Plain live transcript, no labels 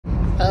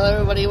Hello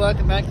everybody,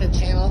 welcome back to the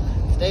channel.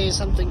 Today is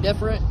something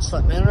different,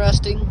 something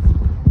interesting.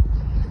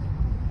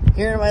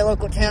 Here in my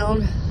local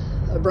town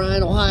of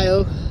Bryan,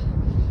 Ohio,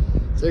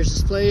 there's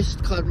this place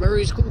called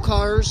Murray's Cool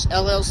Cars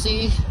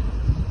LLC.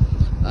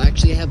 I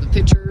actually have a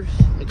picture,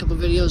 a couple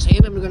videos,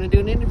 and I'm going to do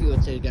an interview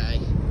with the guy.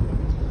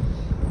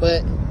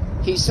 But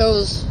he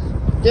sells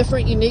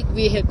different unique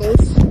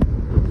vehicles.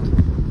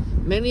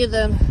 Many of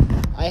them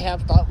I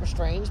have thought were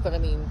strange, but I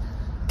mean,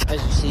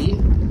 as you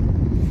see,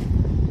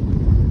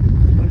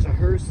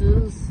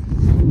 HEARSE's,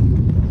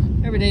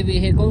 everyday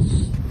vehicles.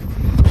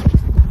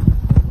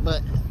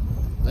 But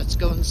let's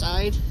go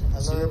inside.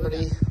 Hello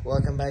everybody,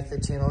 welcome back to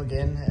the channel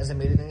again. As I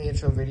made it in the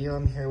intro video,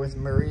 I'm here with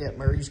Murray at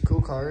Murray's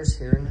Cool Cars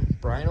here in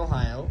Bryan,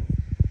 Ohio.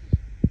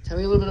 Tell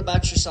me a little bit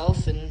about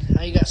yourself and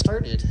how you got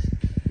started.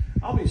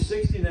 I'll be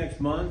 60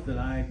 next month, and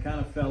I kind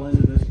of fell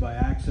into this by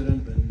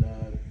accident. Been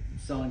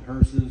selling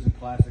HEARSE's and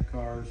classic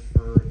cars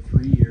for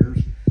 3 years,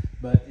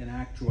 but in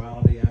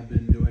actuality I've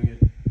been doing it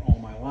all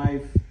my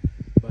life.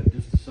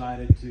 Just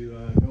decided to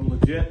go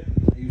legit.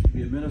 I used to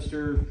be a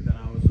minister, then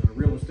I was a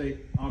real estate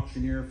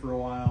auctioneer for a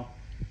while,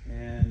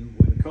 and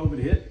when COVID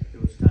hit,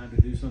 it was time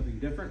to do something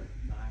different.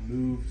 I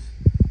moved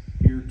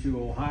here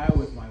to Ohio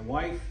with my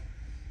wife,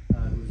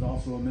 who was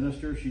also a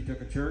minister. She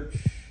took a church,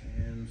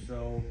 and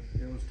so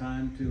it was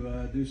time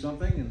to do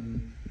something,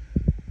 and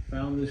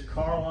found this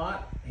car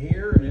lot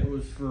here, and it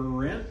was for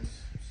rent,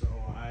 so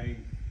I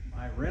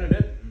rented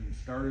it and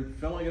started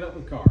filling it up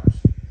with cars.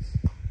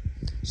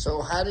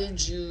 So how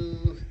did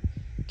you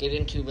get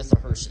into with the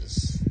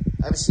HEARSE's?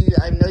 Obviously,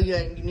 I know you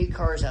have unique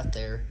cars out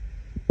there,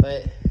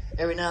 but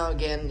every now and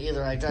again,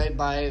 either I drive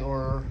by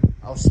or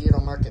I'll see it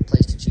on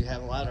Marketplace that you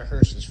have a lot of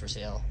HEARSE's for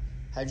sale.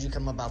 How did you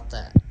come about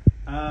that?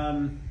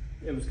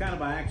 It was kind of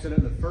by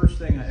accident. The first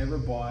thing I ever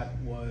bought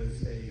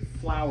was a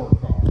flower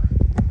car,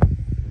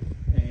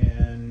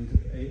 and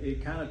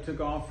it kind of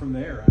took off from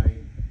there.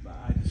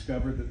 I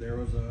discovered that there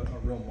was a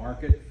real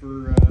market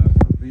for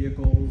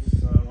vehicles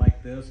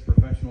like this,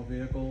 professional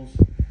vehicles,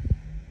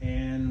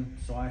 and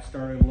so I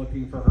started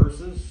looking for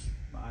HEARSE's.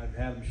 I've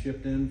had them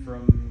shipped in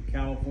from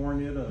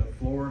California to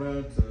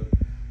Florida to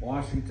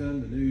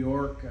Washington to New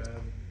York.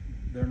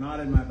 They're not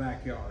in my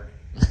backyard,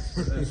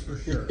 that's for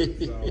sure.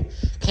 So.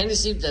 Kind of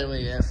seemed that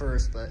way at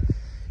first, but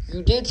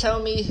you did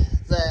tell me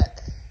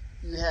that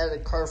you had a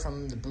car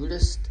from the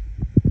Buddhist,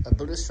 a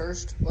Buddhist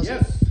HEARSE, was it?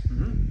 Yes.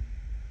 Mm-hmm.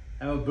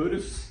 I have a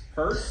Buddhist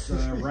HEARSE,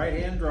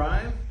 right-hand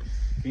drive.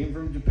 Came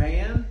from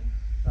Japan.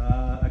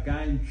 A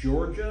guy in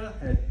Georgia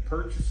had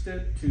purchased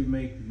it to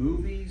make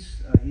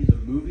movies. He's a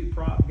movie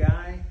prop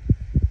guy,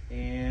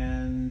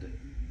 and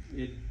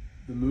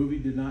the movie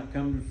did not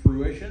come to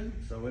fruition,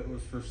 so it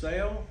was for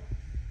sale,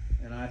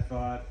 and I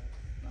thought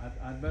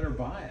I'd better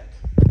buy it.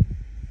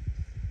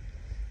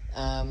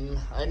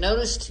 I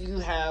noticed you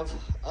have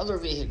other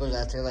vehicles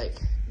out there, like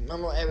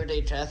normal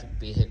everyday traffic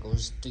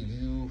vehicles. Do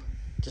you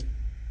just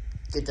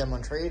get them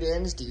on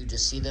trade-ins? Do you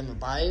just see them and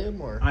buy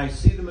them, or? I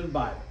see them and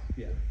buy them,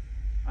 yeah.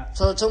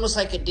 So it's almost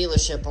like a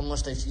dealership,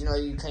 almost like, you know,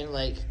 you kind of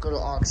like go to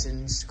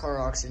auctions, car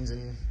auctions,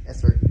 and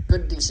if they're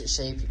good, decent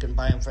shape, you can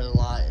buy them for the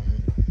lot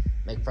and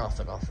make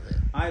profit off of it.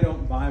 I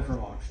don't buy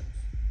from auctions.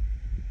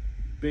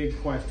 Big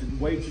question,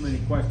 way too many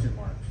question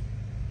marks.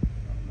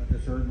 I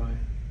just heard my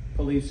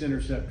police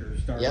interceptor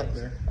start up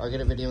there. I'll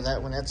get a video of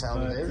that when that's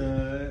out of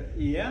there.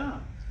 Yeah,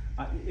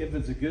 if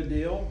it's a good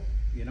deal,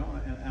 you know,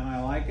 and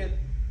I like it,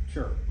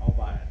 sure, I'll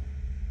buy it.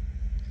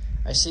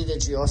 I see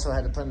that you also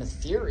had a Plymouth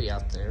Fury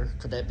out there.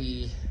 Could that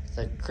be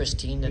the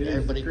Christine that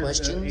everybody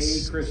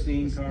questions? A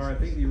Christine car. I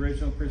think the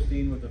original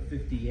Christine was a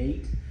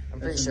 58. I'm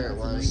pretty sure it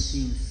was.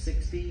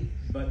 1960,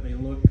 but they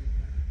look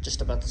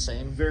just about the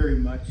same. Very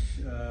much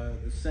the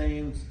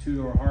same. It's a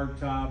two-door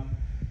hardtop.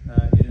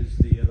 It is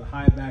the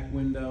high back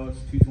window.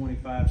 It's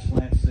 225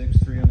 slant 6,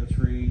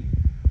 303.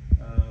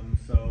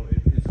 So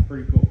it's a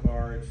pretty cool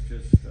car. It's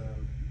just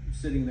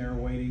sitting there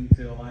waiting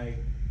till I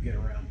get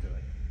around to it.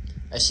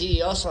 I see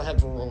you also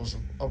have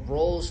a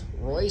Rolls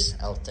Royce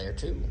out there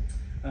too.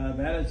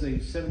 That is a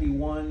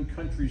 71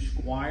 Country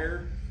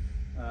Squire.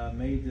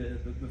 Made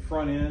the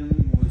front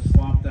end was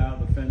swapped out,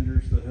 the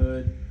fenders, the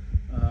hood,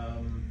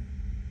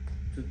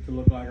 to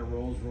look like a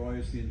Rolls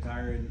Royce. The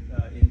entire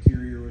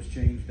interior was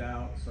changed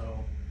out.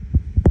 So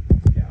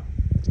yeah.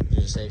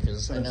 Just say,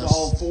 'cause I know it's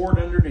all Ford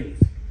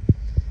underneath.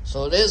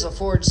 So it is a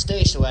Ford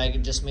station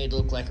wagon, just made it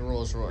look like a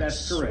Rolls Royce.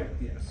 That's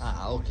correct. Yes.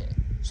 Ah, okay.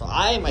 So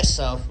I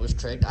myself was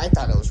tricked. I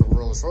thought it was a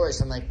Rolls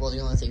Royce. I'm like, well, the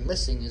only thing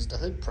missing is the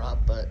hood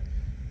prop, but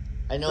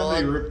I know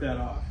somebody ripped that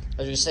off. I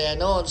was going to say, I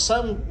know on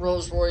some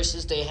Rolls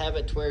Royces they have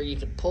it to where you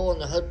can pull on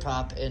the hood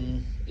prop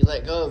and you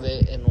let go of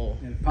it and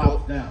it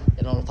pops down.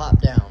 And it'll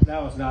pop down.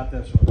 That was not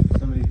this one.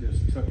 Somebody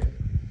just took it.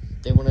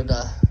 They wanted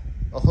a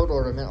hood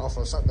ornament off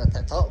of something that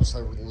they thought was a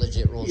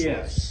legit Rolls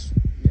Royce.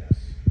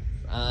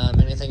 Yes.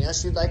 Anything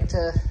else you'd like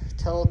to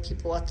tell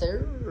people out there?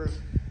 Or?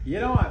 You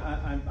know,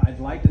 I'd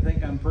like to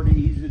think I'm pretty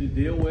easy to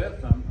deal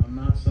with. I'm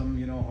not some,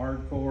 you know,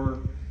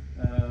 hardcore,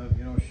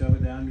 you know, shove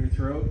it down your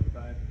throat.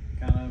 I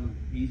kind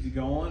of easy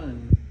going,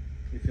 and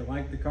if you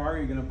like the car,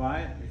 you're going to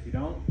buy it. If you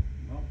don't,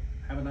 well,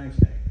 have a nice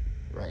day.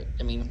 Right.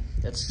 I mean,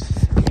 that's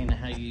kind of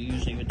how you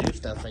usually would do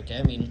stuff like that.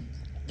 I mean,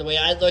 the way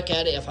I look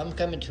at it, if I'm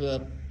coming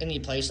to any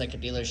place like a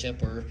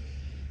dealership or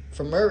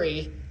for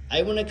Murray,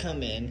 I want to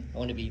come in, I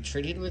want to be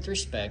treated with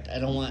respect. I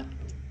don't want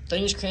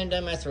things crammed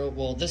down my throat.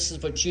 Well, this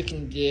is what you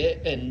can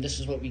get, and this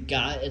is what we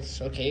got.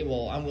 It's okay.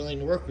 Well, I'm willing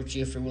to work with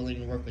you if you're willing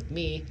to work with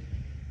me.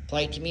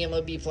 Polite to me, I'm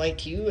going to be polite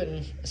to you,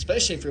 and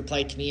especially if you're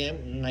polite to me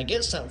and I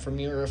get something from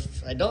you, or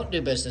if I don't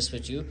do business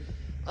with you,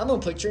 I'm going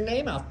to put your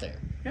name out there.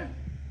 Yeah.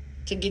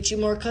 To get you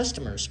more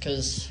customers,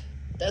 because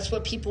that's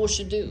what people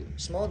should do.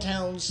 Small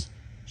towns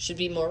should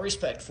be more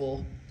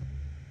respectful.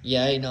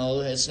 Yeah, I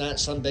know, it's not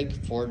some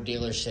big Ford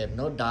dealership,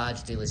 no Dodge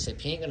dealership.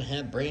 He ain't going to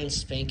have brand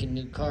spanking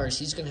new cars.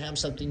 He's going to have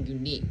something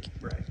unique.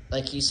 Right.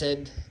 Like he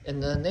said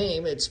in the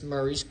name, it's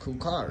Murray's Cool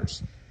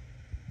Cars.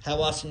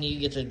 How often do you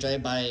get to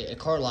drive by a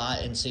car lot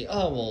and say,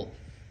 oh, well,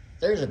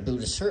 there's a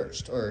Buddhist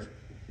HEARSE, or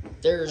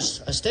there's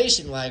a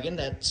station wagon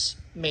that's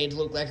made to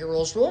look like a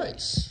Rolls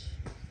Royce.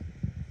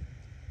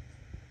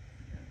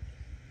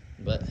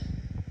 But,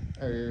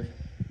 are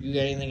you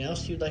got anything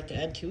else you'd like to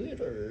add to it,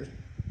 or?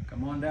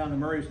 Come on down to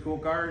Murray's Cool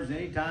Cars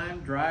anytime.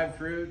 Drive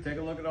through, take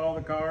a look at all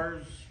the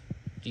cars.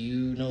 Do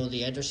you know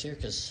the address here?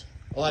 Because,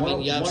 oh, I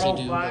mean, you obviously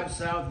do. 105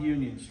 South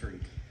Union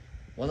Street.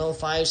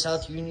 105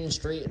 South Union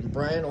Street in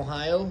Bryan,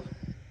 Ohio.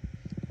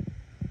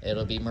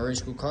 It'll be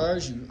Murray's Cool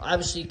Cars. You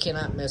obviously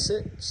cannot miss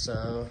it.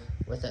 So,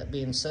 with that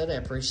being said, I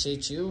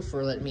appreciate you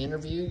for letting me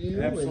interview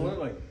you.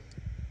 Absolutely.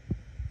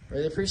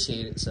 Really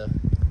appreciate it. So.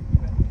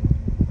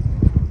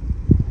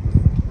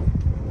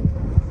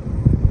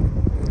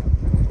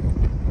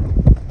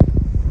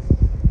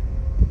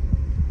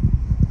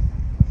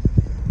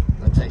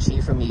 See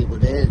from Evil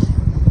Dead.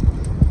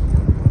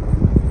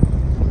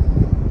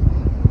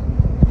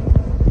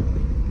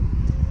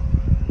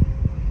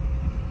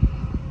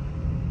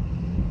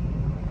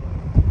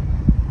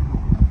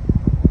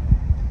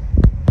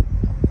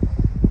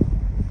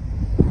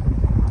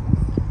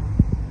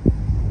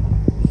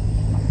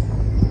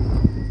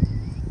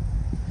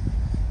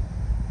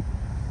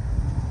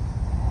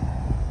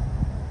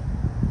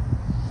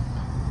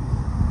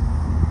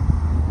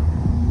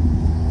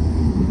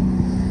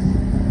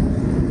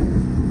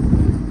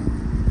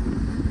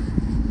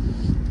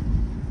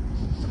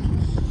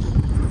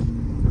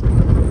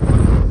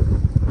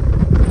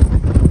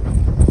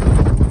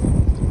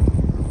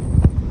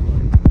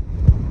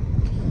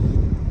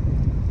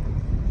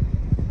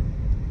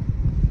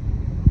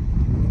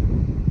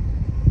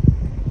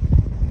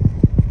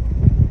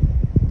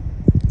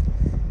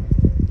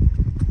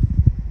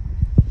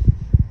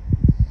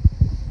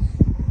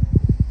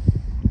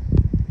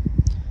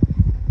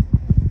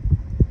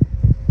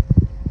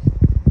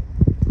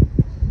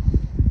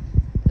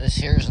 This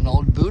here's an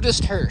old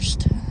Buddhist HEARSE.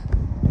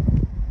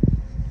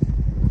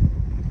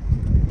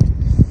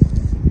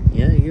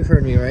 Yeah, you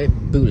heard me right,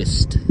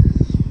 Buddhist.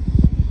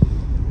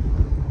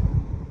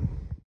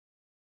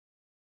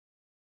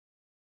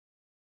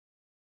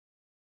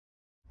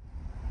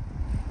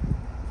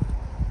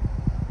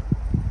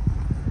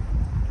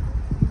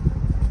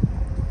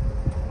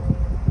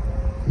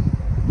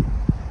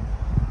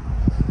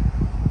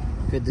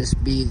 Could this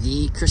be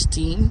the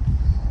Christine?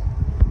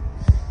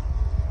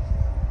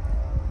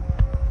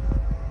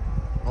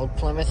 Old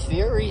Plymouth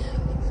Fury.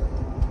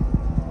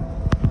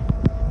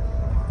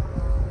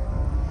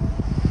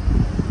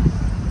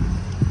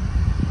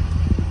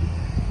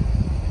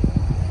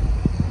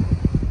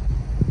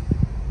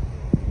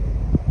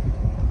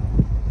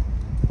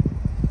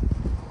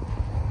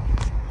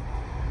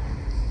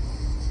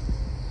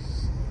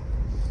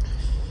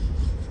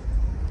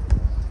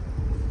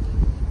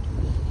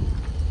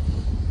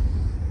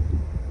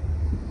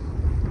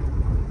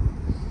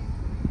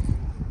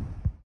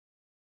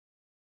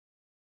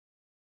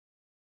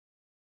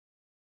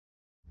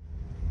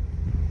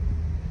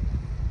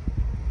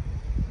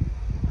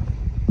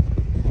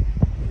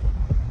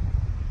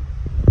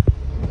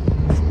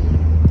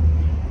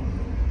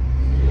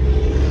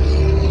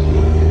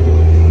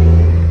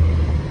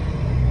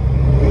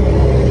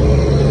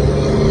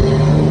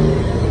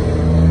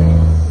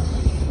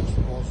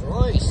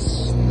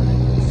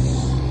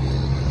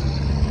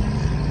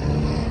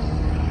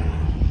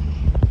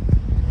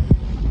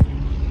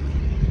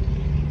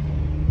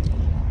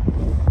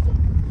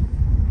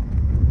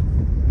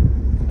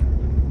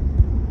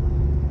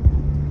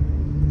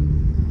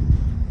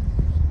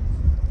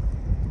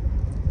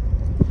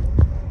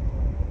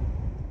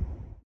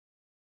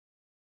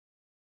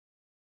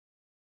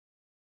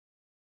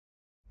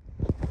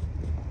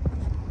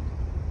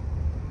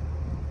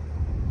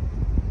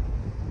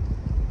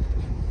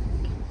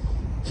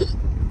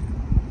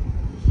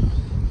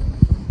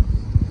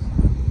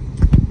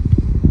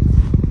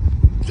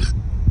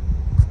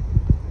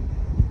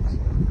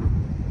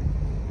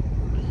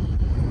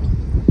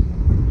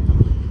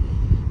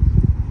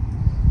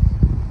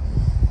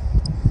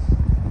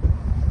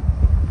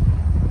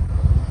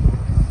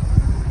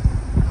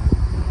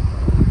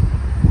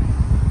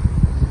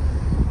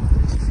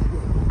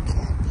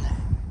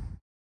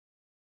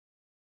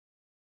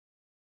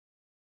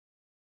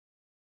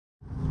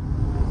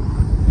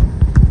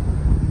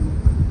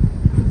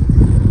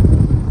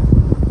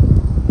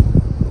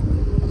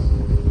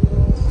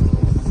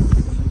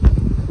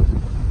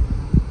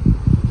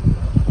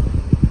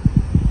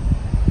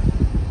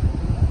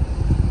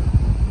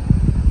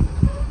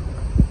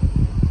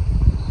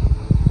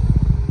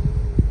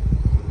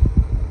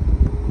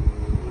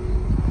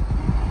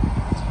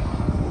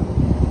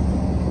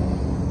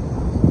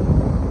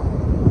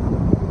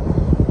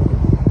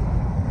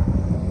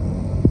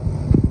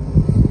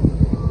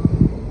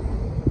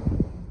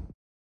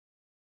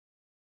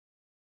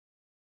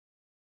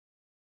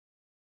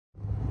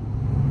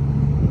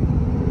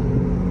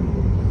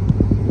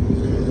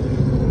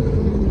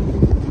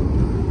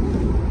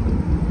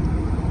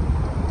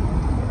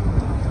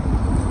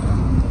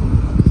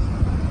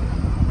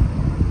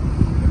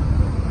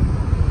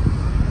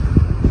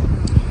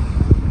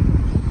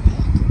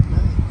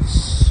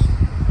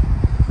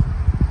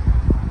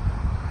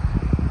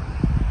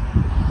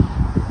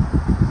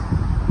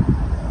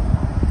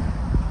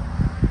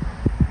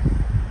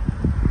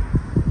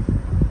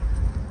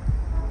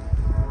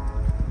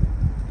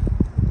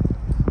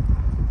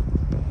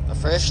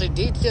 freshly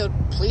detailed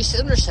police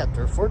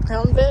interceptor, Ford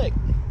Crown Vic.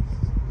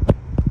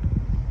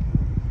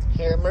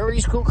 Here at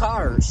Murray's Cool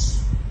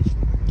Cars.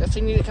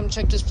 Definitely need to come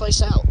check this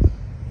place out.